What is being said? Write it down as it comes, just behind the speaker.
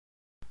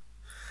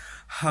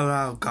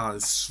Hello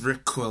guys,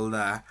 Ricwill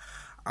there.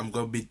 I'm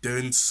going to be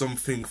doing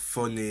something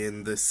funny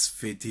in this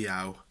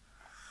video.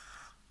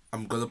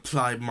 I'm going to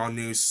play my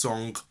new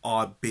song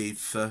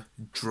Ibiza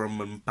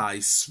drum and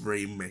bass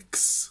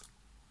remix.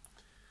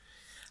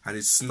 And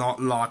it's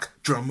not like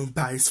drum and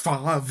bass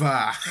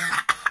forever.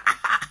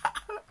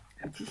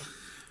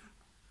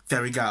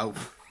 There we go.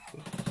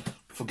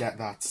 Forget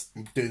that.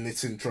 I'm doing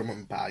it in drum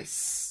and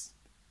bass.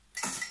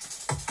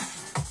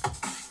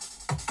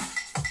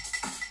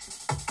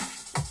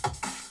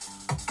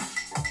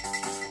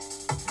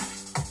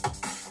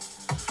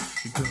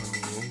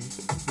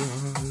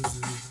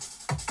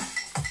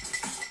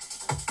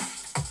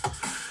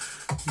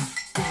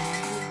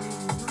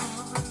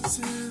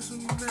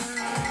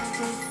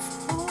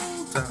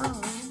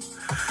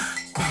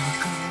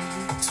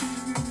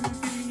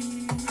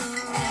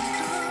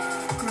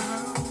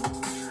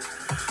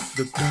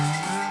 The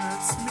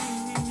that's me,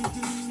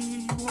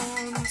 he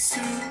wants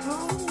to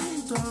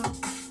hold up.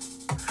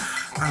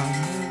 I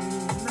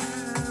will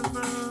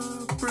never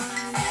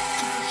break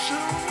your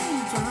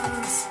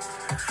shoulders.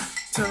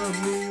 Tell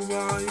me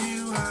why you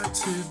had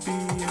to be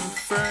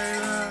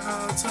afraid of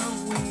how to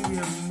we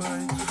and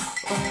mine.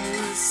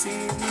 Always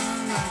seen a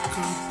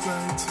record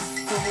play to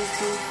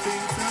fulfill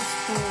things that's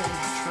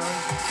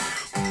portrayed.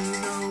 We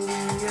know we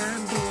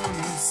ain't born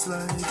as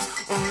slaves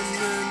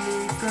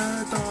underneath the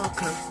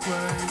darker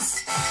place.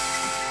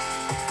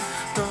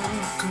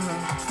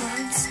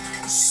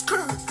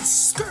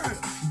 Skirt,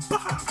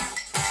 bop.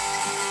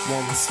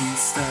 Once you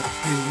step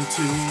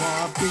into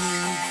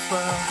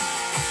Ibiza,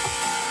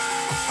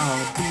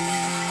 I'll be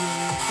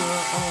the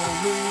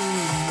only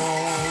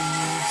one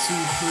to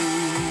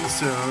please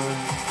you.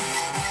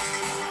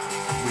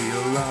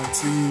 We'll have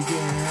to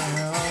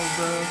get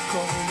the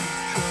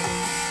control.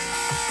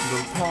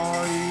 The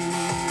party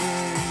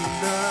in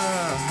the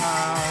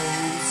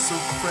house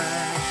of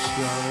fresh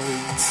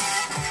lights.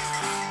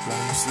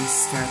 Once we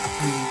step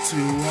into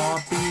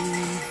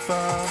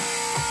Ibiza,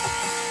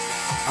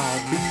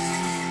 I'll be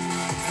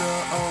the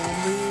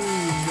only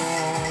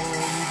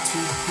one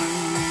to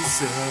please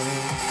you.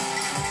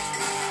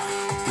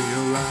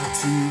 We'll have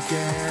to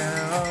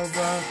get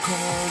over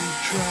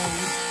control.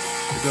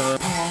 The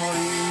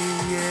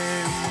party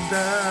in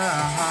the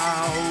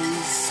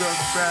house of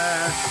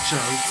fresh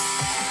jokes.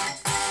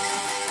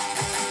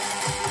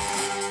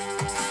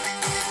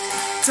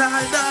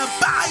 Tie the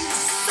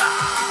bass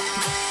up.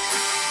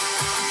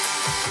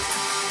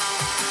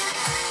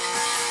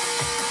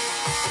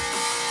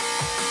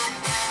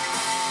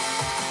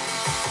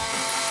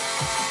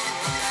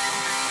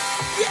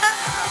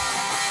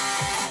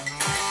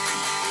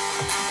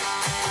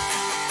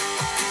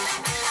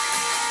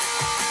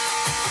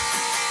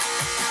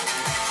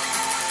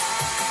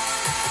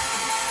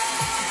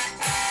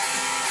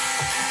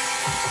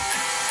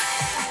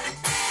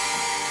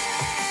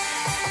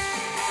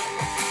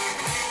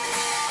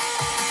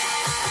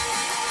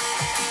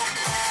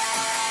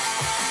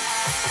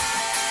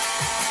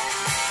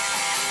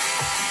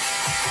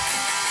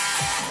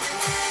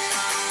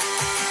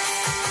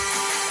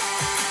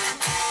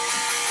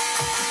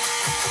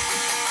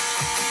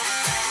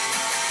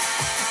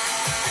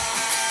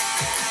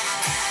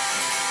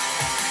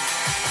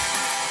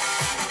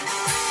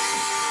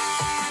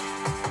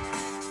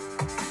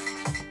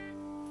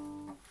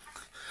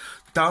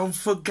 Don't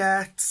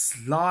forget,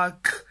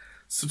 like,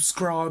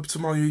 subscribe to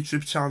my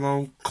YouTube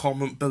channel,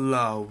 comment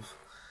below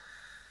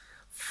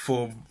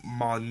for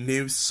my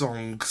new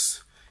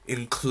songs,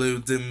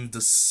 including The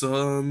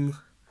Sun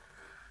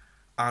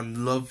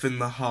and Love in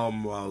the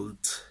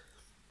Homeworld.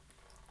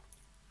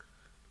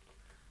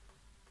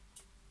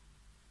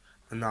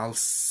 And I'll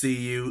see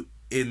you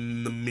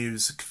in the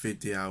music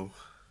video.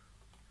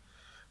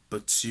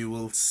 But you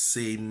will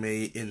see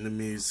me in the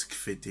music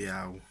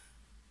video.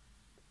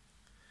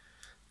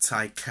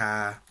 Take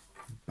care.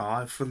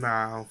 Bye for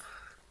now.